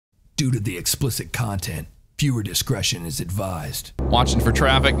Due to the explicit content, viewer discretion is advised. Watching for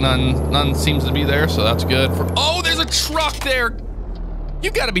traffic, none seems to be there, so that's good. Oh, there's a truck there. You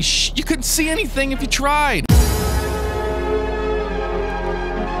gotta be, you couldn't see anything if you tried.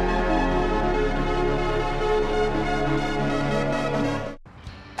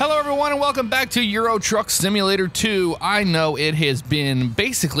 Hello everyone and welcome back to Euro Truck Simulator 2. I know it has been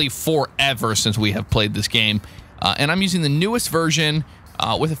basically forever since we have played this game, and I'm using the newest version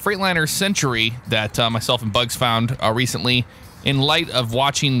with a Freightliner Century that myself and Bugs found recently. In light of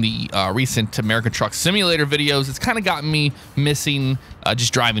watching the recent American Truck Simulator videos, it's kind of gotten me missing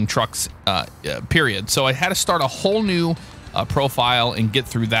just driving trucks, period. So I had to start a whole new profile and get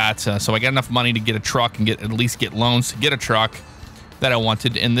through that. So I got enough money to get a truck and at least get loans to get a truck that I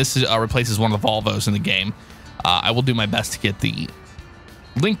wanted. And this replaces one of the Volvos in the game. I will do my best to get the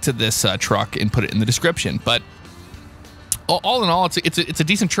link to this truck and put it in the description. But all in all, it's a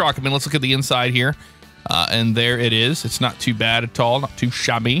decent truck. I mean, let's look at the inside here. And there it is. It's not too bad at all, not too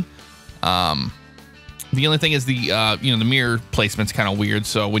shabby. The only thing is the the mirror placement's kind of weird.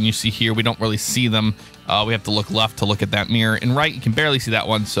 So when you see here, we don't really see them. We have to look left to look at that mirror, and right, you can barely see that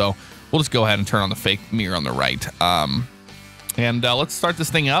one. So we'll just go ahead and turn on the fake mirror on the right. And let's start this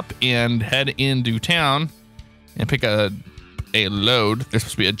thing up and head into town and pick a load. There's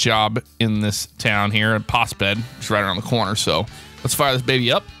supposed to be a job in this town here at Postbed, just right around the corner. So let's fire this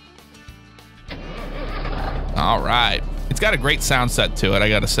baby up. All right, it's got a great sound set to it, I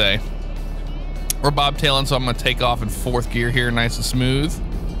gotta say. We're bobtailing, so I'm gonna take off in 4th gear here, nice and smooth.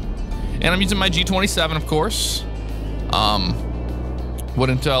 And I'm using my G27, of course.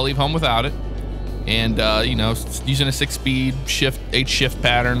 Wouldn't leave home without it. And using a 6-speed shift, 8-shift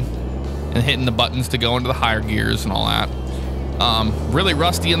pattern, and hitting the buttons to go into the higher gears and all that. Really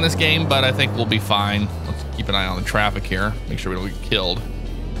rusty in this game, but I think we'll be fine. Let's keep an eye on the traffic here, make sure we don't get killed.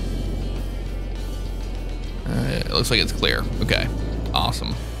 It looks like it's clear. Okay,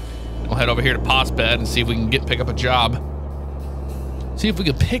 awesome. We'll head over here to Postbed and see if we can pick up a job. See if we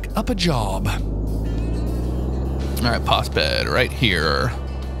can pick up a job. All right, Postbed right here.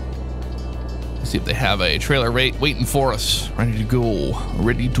 Let's see if they have a trailer waiting for us. Ready to go.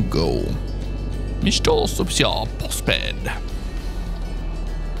 Ready to go. Mr. Social Postbed.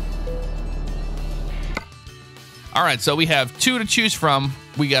 All right, so we have 2 to choose from.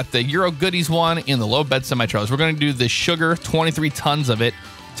 We got the Euro Goodies one and the low bed semi-trailers. We're going to do the Sugar, 23 tons of it,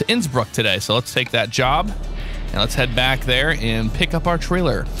 to Innsbruck today. So let's take that job and let's head back there and pick up our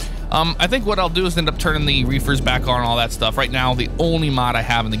trailer. I think what I'll do is end up turning the reefers back on and all that stuff. Right now, the only mod I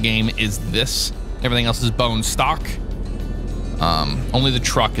have in the game is this. Everything else is bone stock. Only the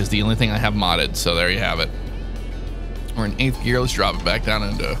truck is the only thing I have modded. So there you have it. We're in 8th gear. Let's drop it back down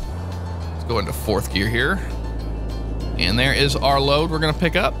let's go into 4th gear here. And there is our load we're gonna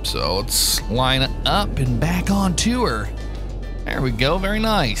pick up. So let's line it up and back on tour. There we go, very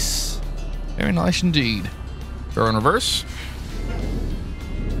nice. Very nice indeed. Throw in reverse.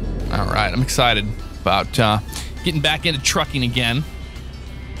 All right, I'm excited about getting back into trucking again.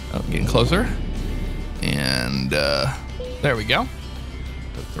 Oh, getting closer. And there we go.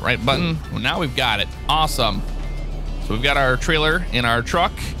 Click the right button. Well, now we've got it, awesome. So we've got our trailer in our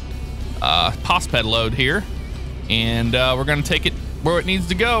truck, Postbed load here. And we're gonna take it where it needs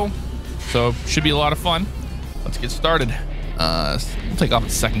to go. So should be a lot of fun. Let's get started. We'll take off in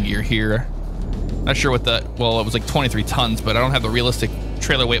 2nd gear here. Not sure what it was like 23 tons, but I don't have the realistic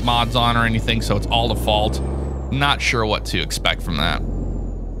trailer weight mods on or anything, so it's all default. Not sure what to expect from that.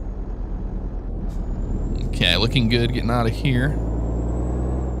 Okay, looking good getting out of here.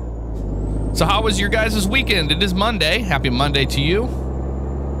 So how was your guys' weekend? It is Monday. Happy Monday to you.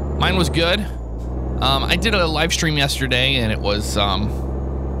 Mine was good. I did a live stream yesterday, and it was,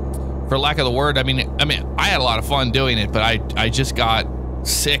 for lack of the word, I mean, I had a lot of fun doing it, but I just got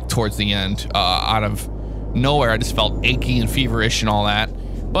sick towards the end, out of nowhere. I just felt achy and feverish and all that,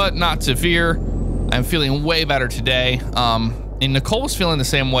 but not severe. I'm feeling way better today. And Nicole was feeling the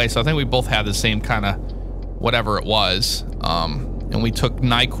same way, so I think we both had the same kind of whatever it was. And we took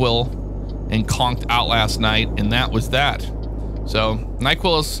NyQuil and conked out last night, and that was that. So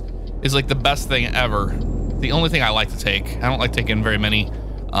NyQuil is like the best thing ever. The only thing I like to take. I don't like taking very many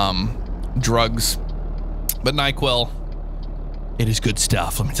drugs, but NyQuil, it is good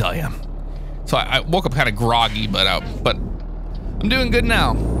stuff, let me tell you. So I woke up kind of groggy, but I'm doing good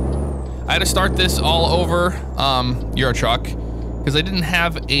now. I had to start this all over Euro Truck because I didn't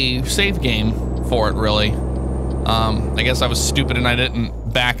have a save game for it really. I guess I was stupid and I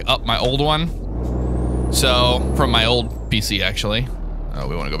didn't back up my old one. So from my old PC actually. Oh,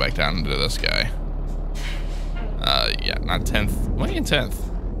 we want to go back down into this guy. Yeah, not 10th. Why in 10th?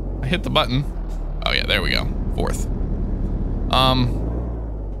 I hit the button. Oh yeah, there we go. Fourth.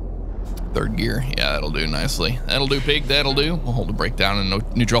 Third gear. Yeah, that'll do nicely. That'll do, pig. That'll do. We'll hold the brake down in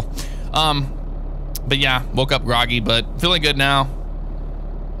neutral. But yeah, woke up groggy, but feeling good now.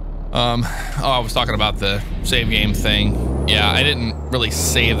 Oh, I was talking about the save game thing. Yeah, I didn't really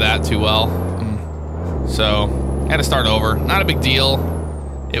save that too well. So I had to start over. Not a big deal.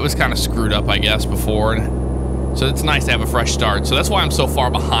 It was kind of screwed up, I guess, before. So it's nice to have a fresh start. So that's why I'm so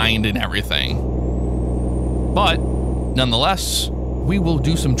far behind in everything. But nonetheless, we will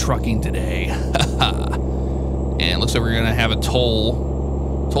do some trucking today. And looks like we're gonna have a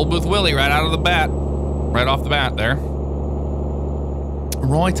toll booth Willie right out of the bat. Right off the bat there.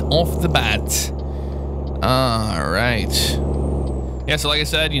 Right off the bat. All right. Yeah, so like I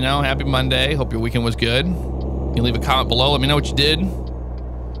said, you know, happy Monday. Hope your weekend was good. You can leave a comment below. Let me know what you did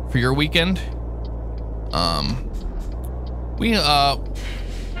for your weekend.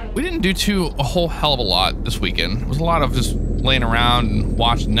 We didn't do a whole hell of a lot this weekend. It was a lot of just laying around and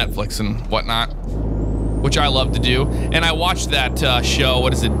watching Netflix and whatnot, which I love to do. And I watched that show,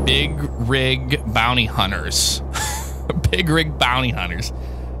 what is it? Big Rig Bounty Hunters. Big Rig Bounty Hunters.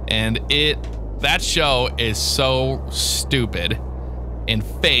 And that show is so stupid and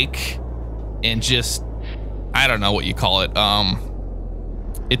fake and just, I don't know what you call it.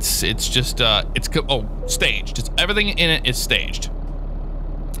 It's just staged. It's everything in it is staged.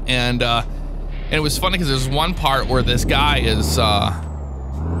 And it was funny because there's one part where this guy is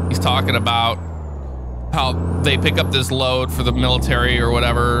he's talking about how they pick up this load for the military or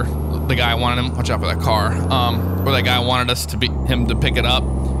whatever. The guy wanted him, watch out for that car. Where that guy wanted him to pick it up.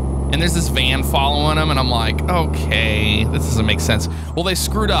 And there's this van following him, and I'm like, okay, this doesn't make sense. Well, they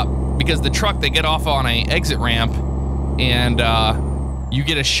screwed up because the truck, they get off on a exit ramp, and you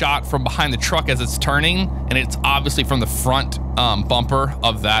get a shot from behind the truck as it's turning, and it's obviously from the front bumper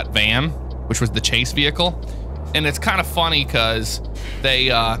of that van, which was the chase vehicle. And it's kind of funny because they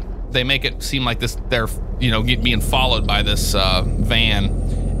make it seem like they're being followed by this van.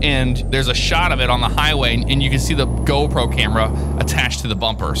 And there's a shot of it on the highway, and you can see the GoPro camera attached to the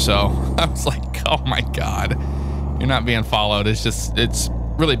bumper. So I was like, oh my God, you're not being followed. It's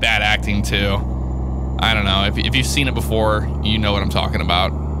really bad acting too. I don't know. If you've seen it before, you know what I'm talking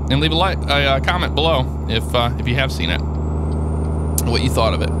about. And leave a comment below if you have seen it, what you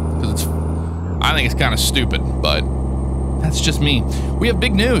thought of it. Because I think it's kind of stupid, but that's just me. We have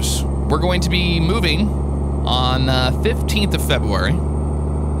big news. We're going to be moving on 15th of February.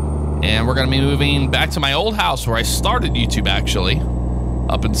 And we're going to be moving back to my old house where I started YouTube, actually,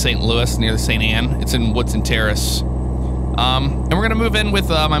 up in St. Louis near the St. Anne. It's in Woodson Terrace. And we're going to move in with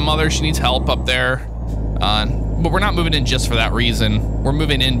my mother. She needs help up there. But we're not moving in just for that reason. We're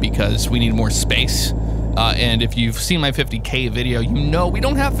moving in because we need more space. And if you've seen my 50K video, you know we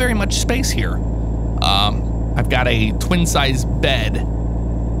don't have very much space here. I've got a twin-size bed,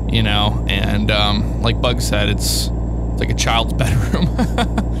 and like Bug said, it's like a child's bedroom.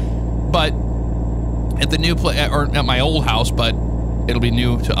 But at the new place, or at my old house, but it'll be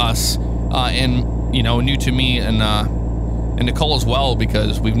new to us, and new to me and Nicole as well,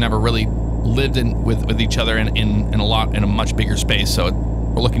 because we've never really lived with each other in a much bigger space. So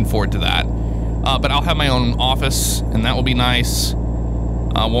we're looking forward to that. But I'll have my own office, and that will be nice.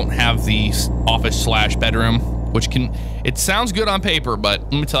 I won't have the office/bedroom, which it sounds good on paper, but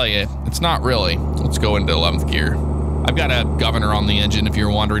let me tell you, it's not really. Let's go into 11th gear. I've got a governor on the engine, if you're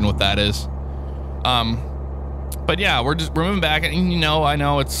wondering what that is. But yeah, we're moving back, and I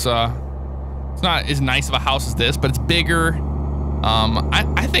know it's not as nice of a house as this, but it's bigger.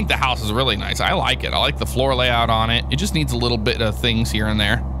 I think the house is really nice. I like it. I like the floor layout on it. It just needs a little bit of things here and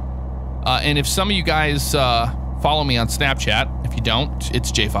there. And if some of you guys follow me on Snapchat, if you don't,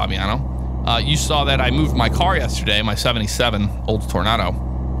 it's Jay Fabiano. You saw that I moved my car yesterday, my 77 old Tornado.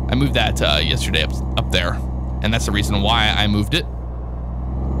 I moved that yesterday up there. And that's the reason why I moved it.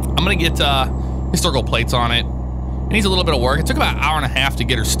 I'm gonna get historical plates on it. It needs a little bit of work. It took about an hour and a half to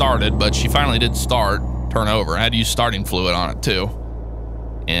get her started, but she finally did turn over. I had to use starting fluid on it too.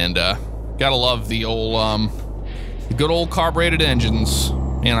 And gotta love the good old carbureted engines.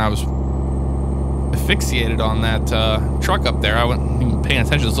 Man, I was asphyxiated on that truck up there. I wasn't even paying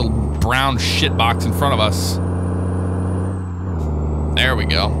attention to this little brown shit box in front of us. There we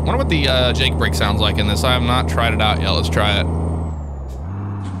go. Wonder what the Jake brake sounds like in this. I have not tried it out yet. Let's try it.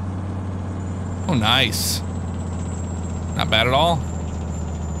 Oh, nice. Not bad at all.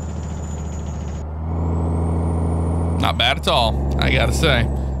 Not bad at all, I gotta say.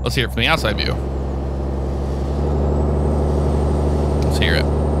 Let's hear it from the outside view. Let's hear it.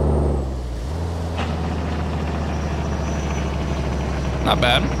 Not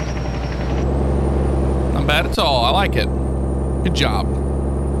bad. Not bad at all. I like it. Good job.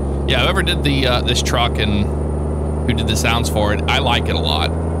 Yeah, whoever did the this truck and who did the sounds for it, I like it a lot.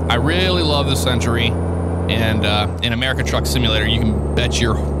 I really love the Century, and in America Truck Simulator, you can bet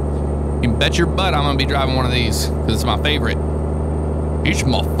your butt I'm gonna be driving one of these because it's my favorite. It's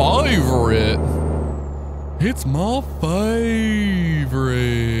my favorite. It's my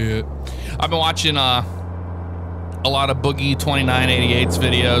favorite. I've been watching a lot of Boogie 2988's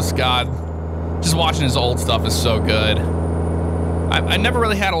videos. God, just watching his old stuff is so good. I never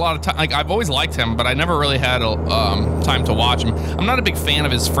really had a lot of time. Like, I've always liked him, but I never really had time to watch him. I'm not a big fan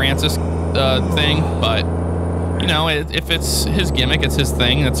of his Francis thing, but you know, if it's his gimmick, it's his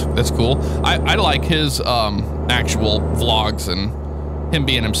thing. That's cool. I like his actual vlogs and him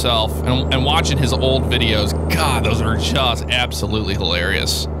being himself, and watching his old videos. God, those are just absolutely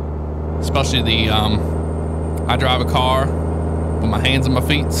hilarious. Especially the I drive a car with my hands and my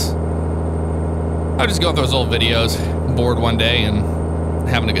feet. I was just going through those old videos, bored one day and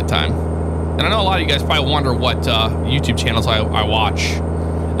having a good time. And I know a lot of you guys probably wonder what YouTube channels I watch.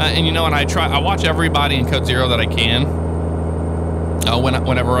 And you know, and I watch everybody in Code Zero that I can.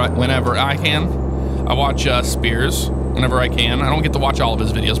 Whenever I can. I watch Spears whenever I can. I don't get to watch all of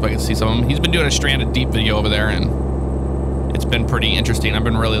his videos, but I can see some of them. He's been doing a Stranded Deep video over there, and it's been pretty interesting. I've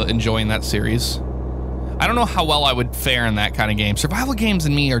been really enjoying that series. I don't know how well I would fare in that kind of game. Survival games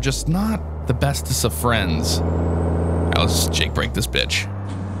and me are just not the bestest of friends. All right, let's Jake break this bitch.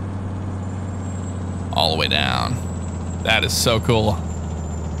 All the way down. That is so cool.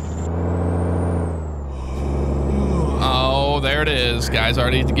 Oh, there it is. Guy's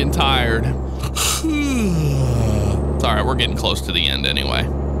already getting tired. It's all right, we're getting close to the end anyway.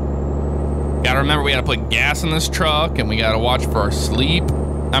 Gotta remember, we gotta put gas in this truck, and we gotta watch for our sleep.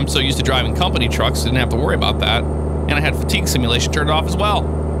 I'm so used to driving company trucks, didn't have to worry about that. And I had fatigue simulation turned off as well.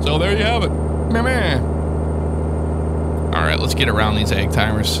 So there you have it. Meh. All right, let's get around these egg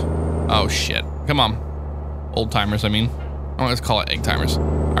timers. Oh shit, come on. Old timers, I mean. Oh, let's call it egg timers.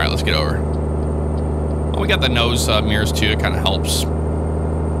 All right, let's get over. Oh, we got the nose mirrors too, it kind of helps.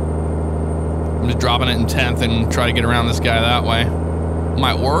 I'm just dropping it in 10th and try to get around this guy that way.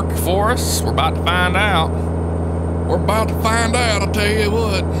 Might work for us. We're about to find out. We're about to find out, I'll tell you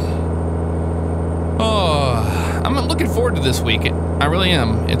what. Oh, I'm looking forward to this week. I really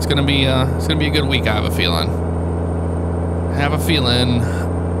am. It's gonna be a good week, I have a feeling. I have a feeling.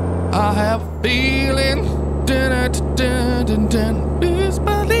 Dun, dun, dun, dun, dun, is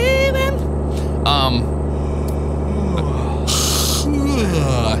believing.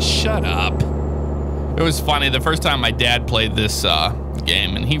 Shut up. It was funny, the first time my dad played this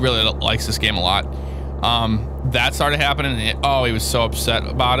game, and he really likes this game a lot, that started happening, and he was so upset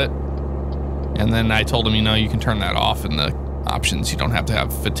about it. And then I told him, you know, you can turn that off in the options. You don't have to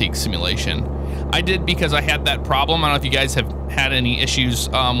have fatigue simulation. I did, because I had that problem. I don't know if you guys have had any issues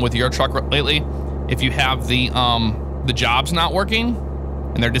with your truck lately. If you have the jobs not working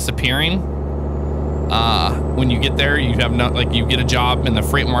and they're disappearing, when you get there, you have no, like, you get a job in the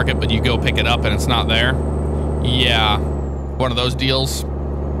freight market, but you go pick it up and it's not there. Yeah, one of those deals.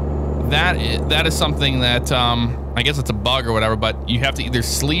 That is something that I guess it's a bug or whatever, but you have to either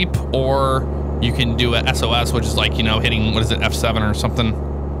sleep or you can do a SOS, which is like, you know, hitting, what is it, F7 or something,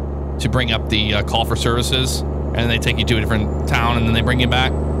 to bring up the call for services, and they take you to a different town and then they bring you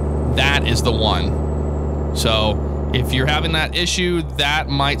back. That is the one. So if you're having that issue, that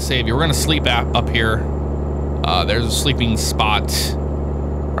might save you. We're gonna sleep up here. There's a sleeping spot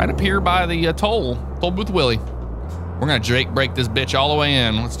right up here by the toll booth Willie. We're gonna Drake break this bitch all the way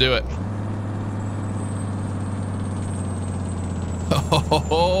in. Let's do it.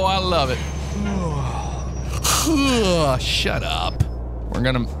 Oh, I love it. Shut up.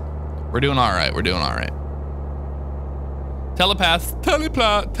 We're doing all right. We're doing all right. Telepath,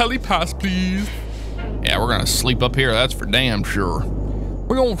 please. Yeah, we're gonna sleep up here. That's for damn sure.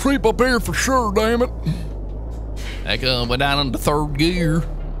 We're gonna sleep up here for sure, damn it. Heck, we're down into third gear.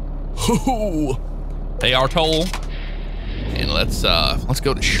 Pay our toll, and let's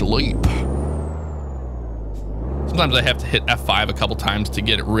go to sleep. Sometimes I have to hit F5 a couple times to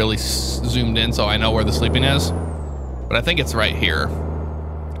get it really zoomed in, so I know where the sleeping is. But I think it's right here.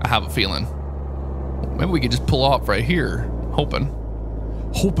 I have a feeling. Maybe we could just pull off right here. Hoping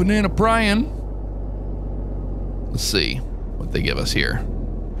and a praying. Let's see what they give us here.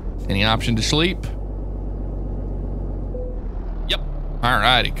 Any option to sleep? Yep.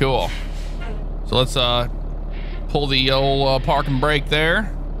 Alrighty, cool. So let's pull the old park and brake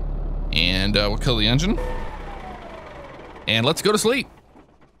there, and we'll kill the engine, and let's go to sleep.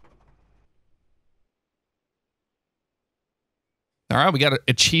 All right, we got an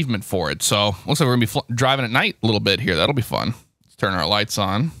achievement for it. So looks like we're gonna be driving at night a little bit here. That'll be fun. Let's turn our lights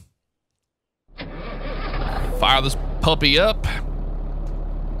on. Fire this puppy up.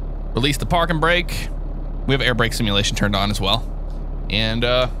 Release the parking brake. We have air brake simulation turned on as well. And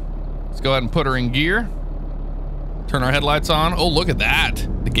let's go ahead and put her in gear. Turn our headlights on. Oh, look at that.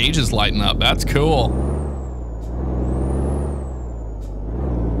 The gauge is lighting up. That's cool.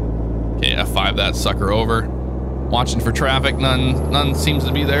 Okay, F5 that sucker over. Watching for traffic. None seems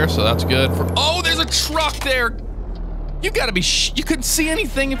to be there, so that's good. Oh, there's a truck there. You gotta be you couldn't see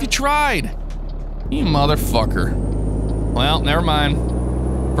anything if you tried. You motherfucker. Well, never mind.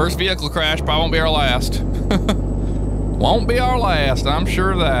 First vehicle crash probably won't be our last. Won't be our last, I'm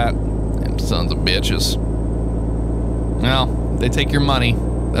sure of that. Them sons of bitches. Well, they take your money.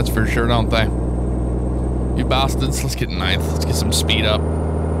 That's for sure, don't they? You bastards. Let's get ninth. Let's get some speed up.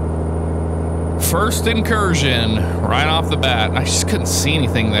 First incursion, right off the bat. I just couldn't see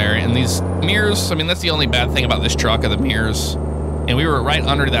anything there. And these mirrors, I mean, that's the only bad thing about this truck, are the mirrors. And we were right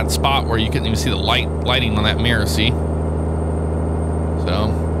under that spot where you couldn't even see the lighting on that mirror, see?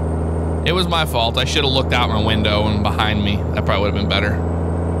 So, it was my fault. I should have looked out my window and behind me. That probably would have been better.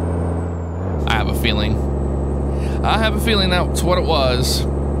 I have a feeling. I have a feeling that's what it was.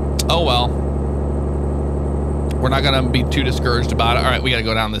 Oh well. We're not gonna be too discouraged about it. All right, we gotta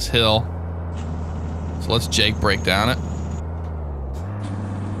go down this hill. So let's Jake brake down it.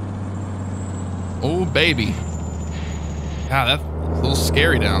 Oh baby. God, that's a little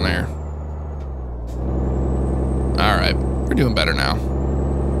scary down there. All right, we're doing better now. I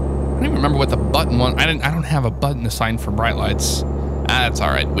don't even remember what the button was. I don't have a button assigned for bright lights. That's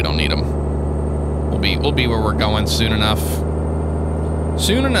all right. We don't need them. We'll be where we're going soon enough.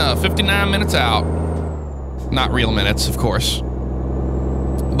 Soon enough. 59 minutes out. Not real minutes, of course,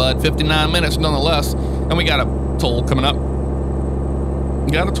 but 59 minutes nonetheless. And we got a toll coming up.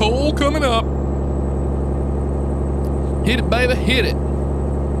 Got a toll coming up. Hit it, baby, hit it.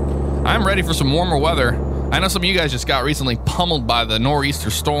 I'm ready for some warmer weather. I know some of you guys just got recently pummeled by the nor'easter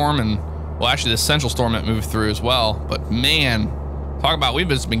storm, and well, actually the central storm that moved through as well. But man, talk about, we've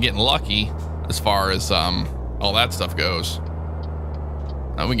just been getting lucky as far as all that stuff goes.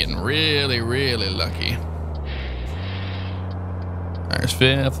 We're getting really, really lucky. There's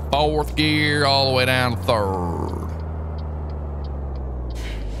fifth, fourth gear, all the way down to third.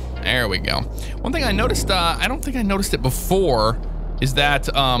 There we go. One thing I noticed, I don't think I noticed it before, is that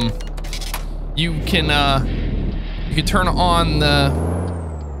you can turn on the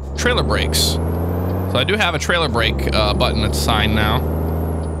trailer brakes. So I do have a trailer brake button that's assigned now.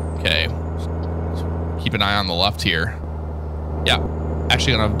 Okay, keep an eye on the left here. Yeah,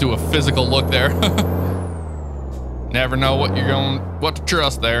 actually gonna do a physical look there. Never know what to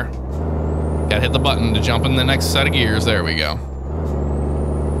trust there. Gotta hit the button to jump in the next set of gears. There we go.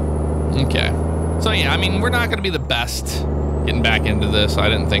 Okay. So yeah, I mean, we're not gonna be the best getting back into this. I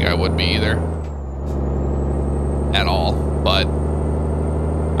didn't think I would be either. At all. But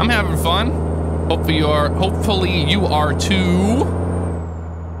I'm having fun. Hopefully you are too.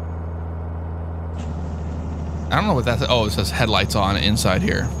 I don't know what that's. Oh, it says headlights on inside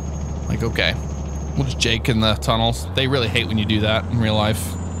here. Like, okay. We'll just jake in the tunnels. They really hate when you do that in real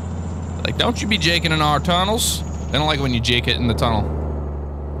life. Like, don't you be jaking in our tunnels. They don't like it when you jake it in the tunnel.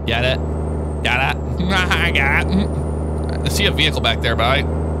 Get it? Got it? I got it. I see a vehicle back there, but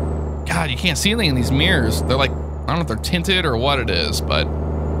God, you can't see anything in these mirrors. They're like, I don't know if they're tinted or what it is, but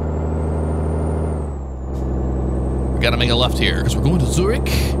we gotta make a left here because we're going to Zurich. I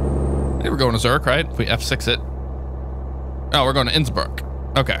think we're going to Zurich, right? If we F6 it. Oh, we're going to Innsbruck.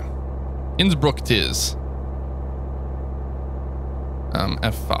 Okay. Innsbruck it is.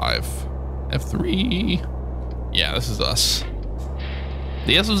 F5. F3. Yeah, this is us.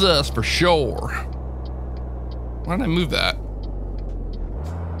 This is us for sure. Why did I move that?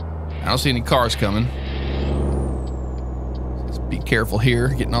 I don't see any cars coming. Let's be careful here,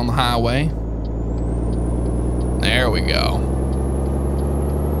 getting on the highway. There we go.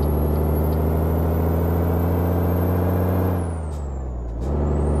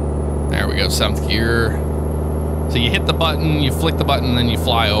 There we go, 7th gear. So you hit the button, you flick the button, then you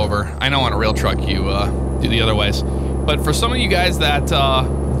fly over. I know on a real truck you do the other ways. But for some of you guys that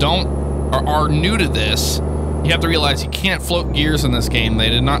are new to this, you have to realize you can't float gears in this game. They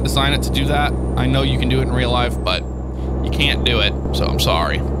did not design it to do that. I know you can do it in real life, but you can't do it, so I'm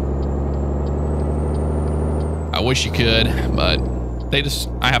sorry. I wish you could, but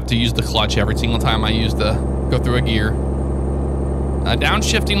I have to use the clutch every single time I go through a gear.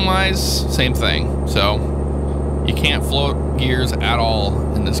 Downshifting wise, same thing. So you can't float gears at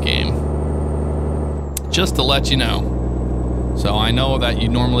all in this game. Just to let you know. So I know that you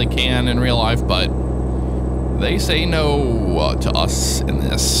normally can in real life, but they say no to us in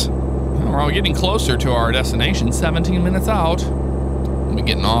this. We're all getting closer to our destination, 17 minutes out. We'll be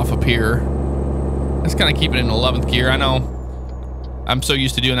getting off up here. Let's kind of keep it in 11th gear. I know I'm so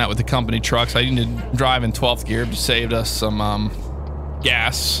used to doing that with the company trucks. I need to drive in 12th gear. Just saved us some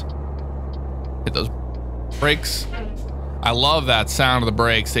gas. Hit those brakes. I love that sound of the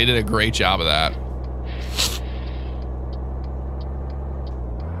brakes. They did a great job of that.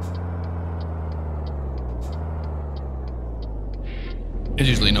 There's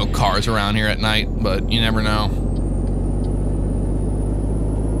usually no cars around here at night, but you never know.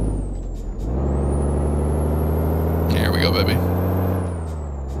 There we go, baby.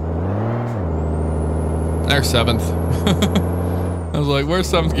 There's 7th. I was like,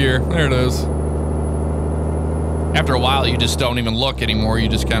 where's 7th gear? There it is. After a while, you just don't even look anymore. You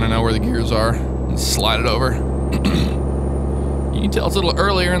just kind of know where the gears are and slide it over. You can tell it's a little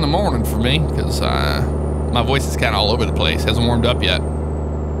earlier in the morning for me because my voice is kind of all over the place. Hasn't warmed up yet.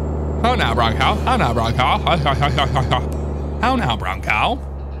 How now, brown cow? How now, brown cow? How now, brown cow?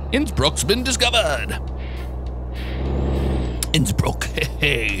 Innsbruck's been discovered. Innsbruck,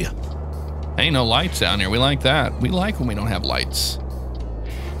 hey. Ain't no lights down here. We like that. We like when we don't have lights.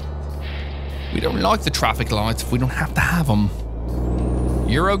 We don't like the traffic lights if we don't have to have them.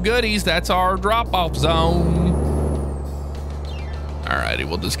 Euro goodies, that's our drop-off zone. Alrighty,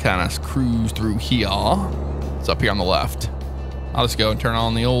 we'll just kind of cruise through here. It's up here on the left. I'll just go and turn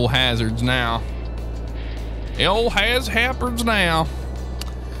on the old hazards now. The old hazards now.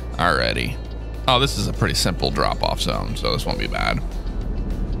 Alrighty. Oh, this is a pretty simple drop-off zone, so this won't be bad.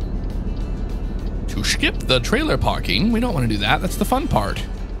 To skip the trailer parking, we don't want to do that. That's the fun part.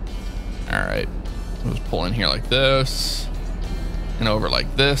 Alright. We'll just pull in here like this. And over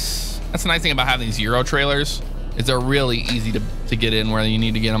like this. That's the nice thing about having these Euro trailers, is they're really easy to get in where you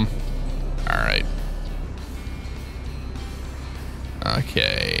need to get them. Alright.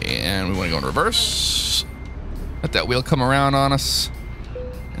 Okay, and we want to go in reverse. Let that wheel come around on us.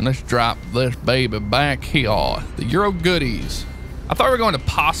 And let's drop this baby back here. The Euro goodies. I thought we were going to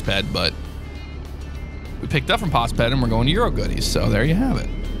Posped, but we picked up from Posped and we're going to Euro goodies. So there you have it.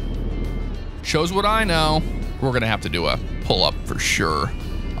 Shows what I know. We're going to have to do a pull-up for sure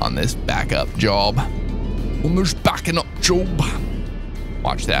on this backup job. On this backing up job.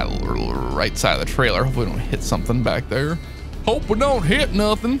 Watch that right side of the trailer. Hopefully we don't hit something back there. Hope we don't hit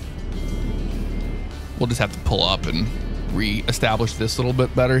nothing. We'll just have to pull up and re-establish this a little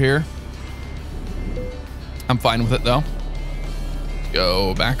bit better here. I'm fine with it though.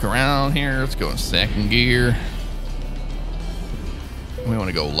 Go back around here. Let's go in 2nd gear. We want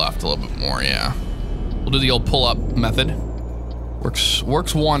to go left a little bit more, yeah. We'll do the old pull-up method.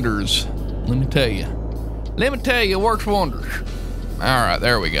 Works wonders. Let me tell you. Let me tell you, works wonders. All right,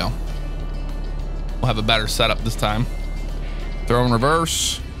 there we go. We'll have a better setup this time. Throw in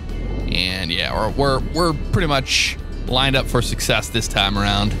reverse, and yeah, we're pretty much lined up for success this time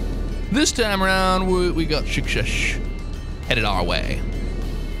around. This time around, we got success headed our way,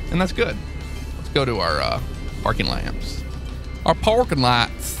 and that's good. Let's go to our parking lamps. Our parking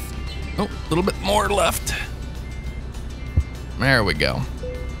lights. Oh, a little bit more left. There we go.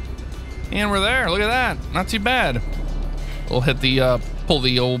 And we're there. Look at that. Not too bad. We'll hit the pull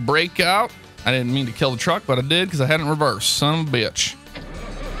the old brake out. I didn't mean to kill the truck, but I did because I hadn't reversed. Son of a bitch.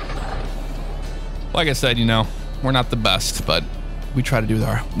 Like I said, you know, we're not the best, but we try to do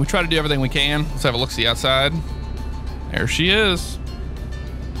everything we can. Let's have a look-see outside. There she is.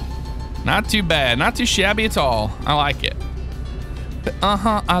 Not too bad. Not too shabby at all. I like it.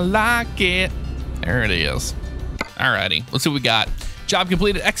 I like it. There it is. Alrighty, let's see what we got. Job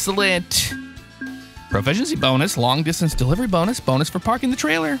completed, excellent. Proficiency bonus, long distance delivery bonus, bonus for parking the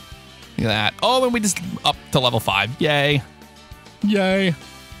trailer. Look at that. Oh, and we just up to level 5. Yay. Yay.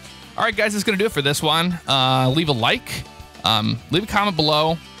 All right, guys, that's going to do it for this one. Leave a like. Leave a comment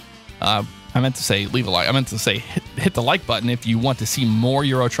below. I meant to say leave a like. I meant to say hit the like button if you want to see more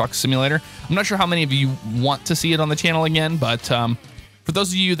Euro Truck Simulator. I'm not sure how many of you want to see it on the channel again, but for those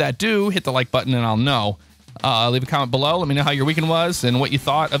of you that do, hit the like button and I'll know. Leave a comment below. Let me know how your weekend was and what you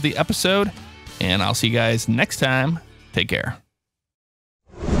thought of the episode. And I'll see you guys next time. Take care.